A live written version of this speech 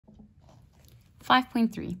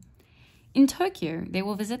5.3. In Tokyo, they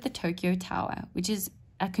will visit the Tokyo Tower, which is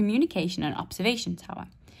a communication and observation tower.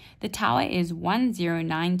 The tower is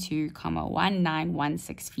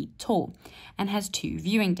 1092,1916 feet tall and has 2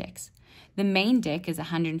 viewing decks. The main deck is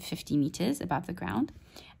 150 meters above the ground,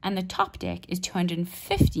 and the top deck is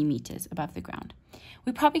 250 meters above the ground.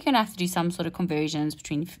 We're probably going to have to do some sort of conversions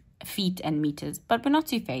between feet and meters, but we're not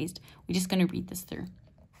too phased. We're just going to read this through.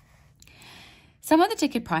 Some of the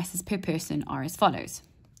ticket prices per person are as follows.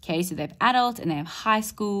 Okay, so they have adult and they have high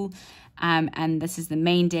school, and this is the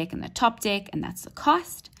main deck and the top deck, and that's the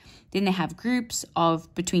cost. Then they have groups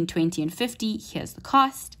of between 20 and 50. Here's the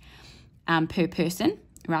cost per person,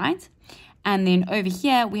 right? And then over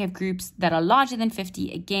here, we have groups that are larger than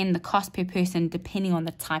 50. Again, the cost per person depending on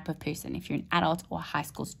the type of person, if you're an adult or a high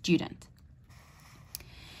school student.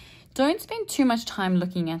 Don't spend too much time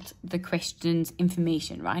looking at the question's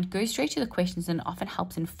information, right? Go straight to the questions, and it often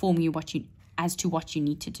helps inform you as to what you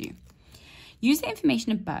need to do. Use the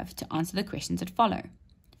information above to answer the questions that follow.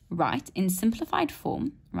 Write in simplified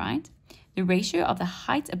form, right, the ratio of the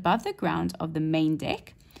height above the ground of the main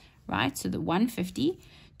deck, right, so the 150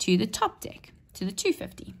 to the top deck, to the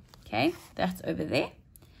 250, okay, that's over there,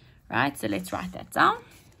 right, so let's write that down,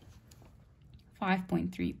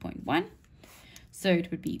 5.3.1, so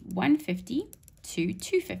it would be 150 to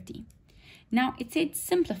 250. Now, it said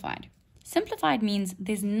simplified. Simplified means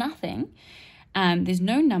there's nothing, there's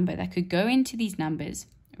no number that could go into these numbers,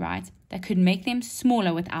 right, that could make them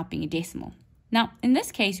smaller without being a decimal. Now, in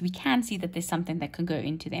this case, we can see that there's something that could go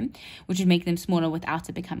into them, which would make them smaller without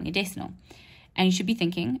it becoming a decimal. And you should be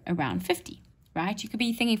thinking around 50, right? You could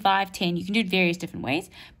be thinking 5, 10, you can do it various different ways,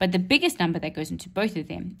 but the biggest number that goes into both of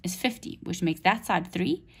them is 50, which makes that side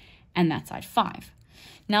 3 and that side 5.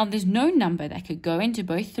 Now, there's no number that could go into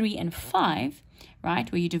both 3 and 5,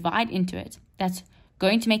 right, where you divide into it, that's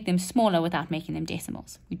going to make them smaller without making them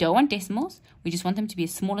decimals. We don't want decimals, we just want them to be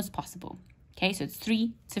as small as possible. Okay, so it's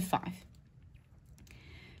 3 to 5.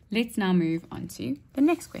 Let's now move on to the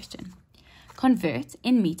next question. Convert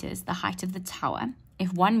in meters the height of the tower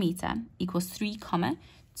if 1 meter equals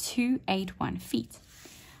 3,281 feet.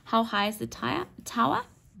 How high is the tower?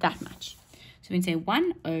 That much. So we can say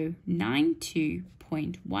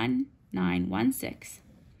 1092.1916.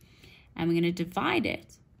 And we're going to divide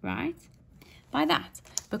it, right, by that.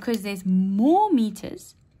 Because there's more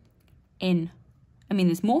meters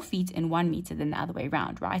there's more feet in 1 meter than the other way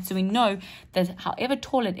around, right? So we know that however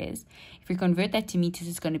tall it is, if we convert that to meters,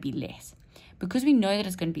 it's going to be less. Because we know that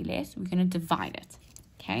it's going to be less, we're going to divide it,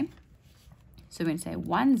 okay? So we're going to say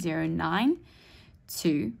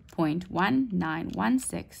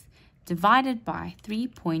 1092.1916 divided by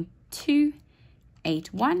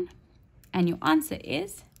 3.281, and your answer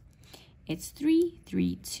is, it's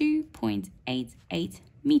 332.88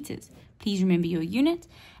 meters. Please remember your unit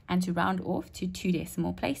and to round off to 2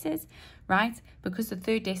 decimal places, right? Because the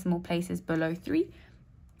third decimal place is below 5,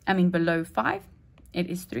 it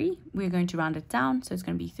is 3. We're going to round it down, so it's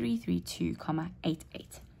going to be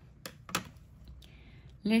 332.88.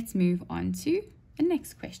 Let's move on to the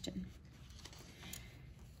next question.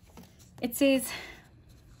 It says,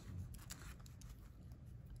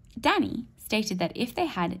 Danny stated that if they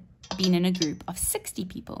had been in a group of 60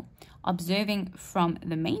 people observing from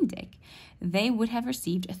the main deck, they would have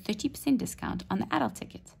received a 30% discount on the adult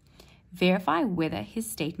ticket. Verify whether his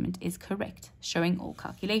statement is correct, showing all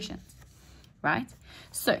calculations, right?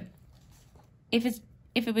 So if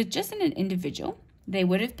it was just an individual, they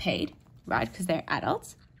would have paid, right, because they're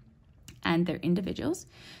adults and they're individuals.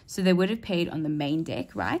 So they would have paid on the main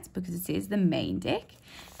deck, right, because it says the main deck.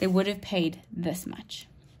 They would have paid this much,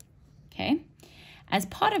 okay? As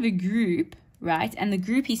part of a group, right, and the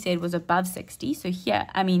group he said was above 60, so here,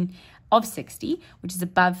 of 60, which is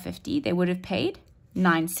above 50, they would have paid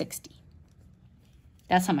 960.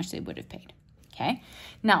 That's how much they would have paid, okay?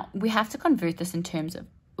 Now, we have to convert this so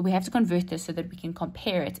that we can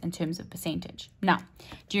compare it in terms of percentage. Now,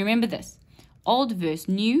 do you remember this? Old versus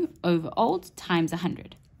new over old times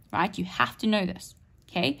 100, right? You have to know this,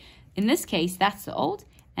 okay? In this case, that's the old,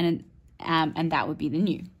 and that would be the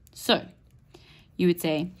new. So you would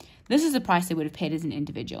say, this is the price they would have paid as an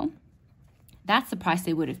individual. That's the price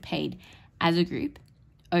they would have paid as a group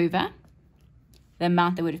over the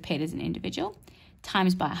amount they would have paid as an individual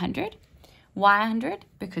times by 100. Why 100?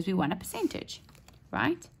 Because we want a percentage,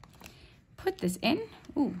 right? Put this in.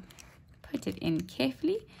 Put it in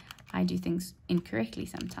carefully. I do things incorrectly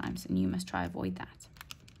sometimes, and you must try avoid that.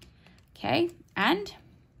 Okay, and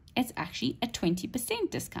it's actually a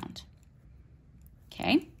 20% discount.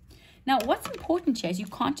 Okay, now what's important here is you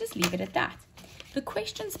can't just leave it at that. the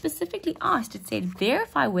question specifically asked, it said,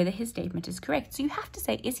 verify whether his statement is correct. So you have to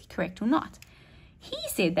say, is he correct or not? He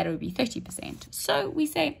said that it would be 30%. So we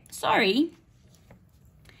say, sorry,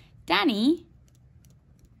 Danny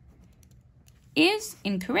is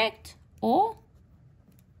incorrect or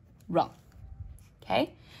wrong.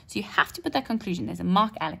 Okay, so you have to put that conclusion. There's a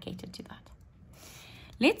mark allocated to that.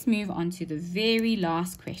 Let's move on to the very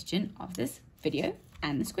last question of this video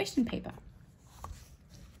and this question paper.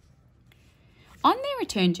 On their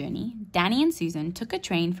return journey, Danny and Susan took a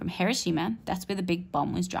train from Hiroshima, that's where the big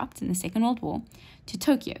bomb was dropped in the Second World War, to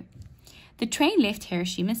Tokyo. The train left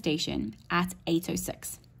Hiroshima Station at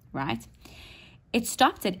 8:06, right? It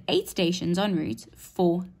stopped at 8 stations en route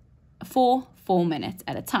for 4 minutes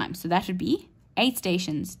at a time. So that would be 8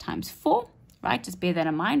 stations times 4, right? Just bear that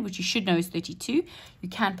in mind, which you should know is 32. You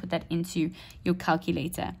can put that into your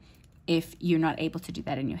calculator if you're not able to do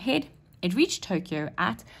that in your head. It reached Tokyo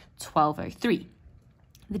at 12:03.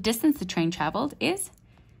 The distance the train traveled is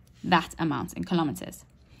that amount in kilometers.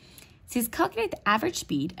 It says calculate the average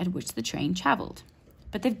speed at which the train traveled.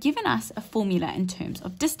 But they've given us a formula in terms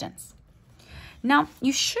of distance. Now,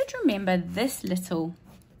 you should remember this little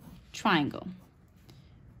triangle,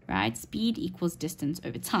 right? Speed equals distance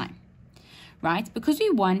over time, right? Because we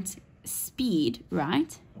want speed,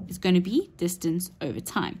 right, is going to be distance over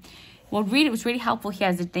time. What was really helpful here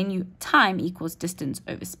is that then time equals distance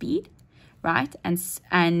over speed, right? And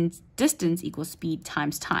distance equals speed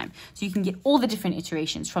times time. So you can get all the different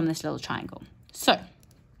iterations from this little triangle. So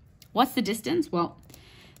what's the distance? Well,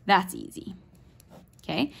 that's easy.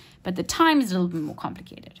 Okay, but the time is a little bit more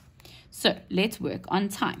complicated. So let's work on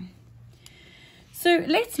time. So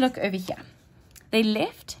let's look over here. They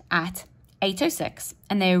left at 8:06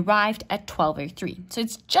 and they arrived at 12:03. So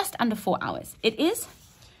it's just under 4 hours. It is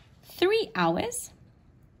 3 hours,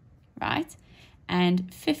 right,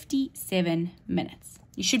 and 57 minutes.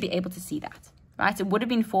 You should be able to see that, right? It would have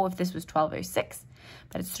been 4 if this was 12:06,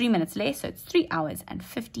 but it's 3 minutes less, so it's 3 hours and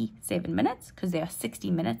 57 minutes because there are 60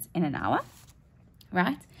 minutes in an hour,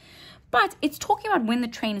 right? But it's talking about when the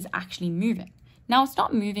train is actually moving. Now, it's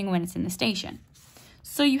not moving when it's in the station.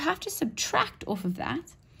 So you have to subtract off of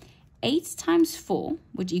that 8 times 4,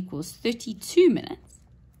 which equals 32 minutes,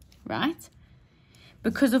 right?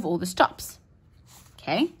 Because of all the stops.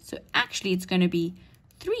 Okay, so actually it's going to be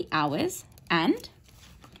 3 hours and,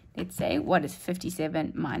 let's say, what is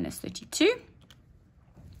 57 minus 32?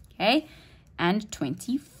 Okay, and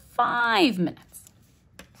 25 minutes.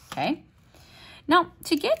 Okay, now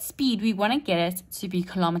to get speed, we want to get it to be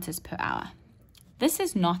kilometers per hour. This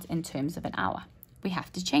is not in terms of an hour. We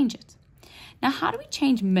have to change it. Now, how do we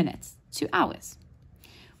change minutes to hours?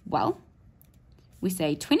 Well, we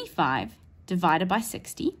say 25 divided by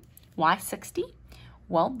 60. Why 60?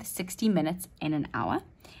 Well, the 60 minutes in an hour,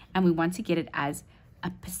 and we want to get it as a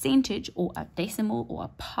percentage or a decimal or a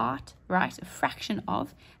part, right? A fraction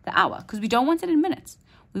of the hour, because we don't want it in minutes.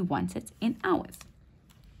 We want it in hours.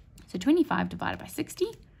 So 25 divided by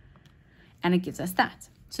 60, and it gives us that.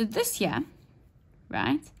 So this here,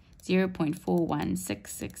 right,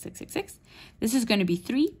 0.41666666, this is going to be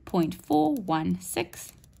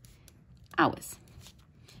 3.416 hours,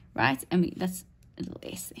 right? And that's a little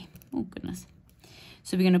s there. Oh, goodness.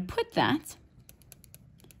 So we're going to put that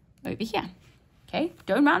over here, okay?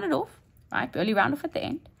 Don't round it off, right? We only round off at the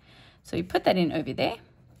end. So we put that in over there,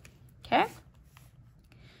 okay?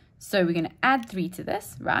 So we're going to add 3 to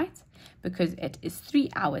this, right? Because it is 3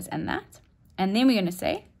 hours and that. And then we're going to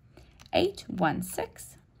say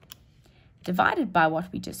 816 divided by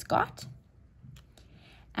what we just got.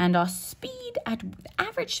 And our speed, the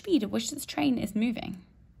average speed at which this train is moving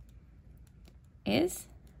is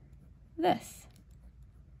this.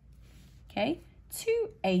 Okay,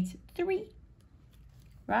 283,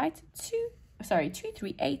 right?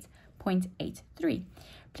 238.83.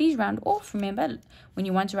 Please round off. Remember, when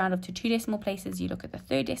you want to round off to 2 decimal places, you look at the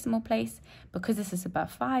 3rd decimal place. Because this is above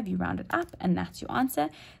 5, you round it up, and that's your answer.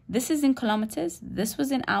 This is in kilometers. This was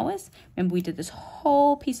in hours. Remember, we did this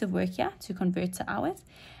whole piece of work here to convert to hours.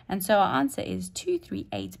 And so our answer is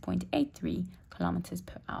 238.83 kilometers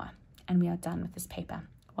per hour. And we are done with this paper.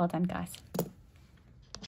 Well done, guys.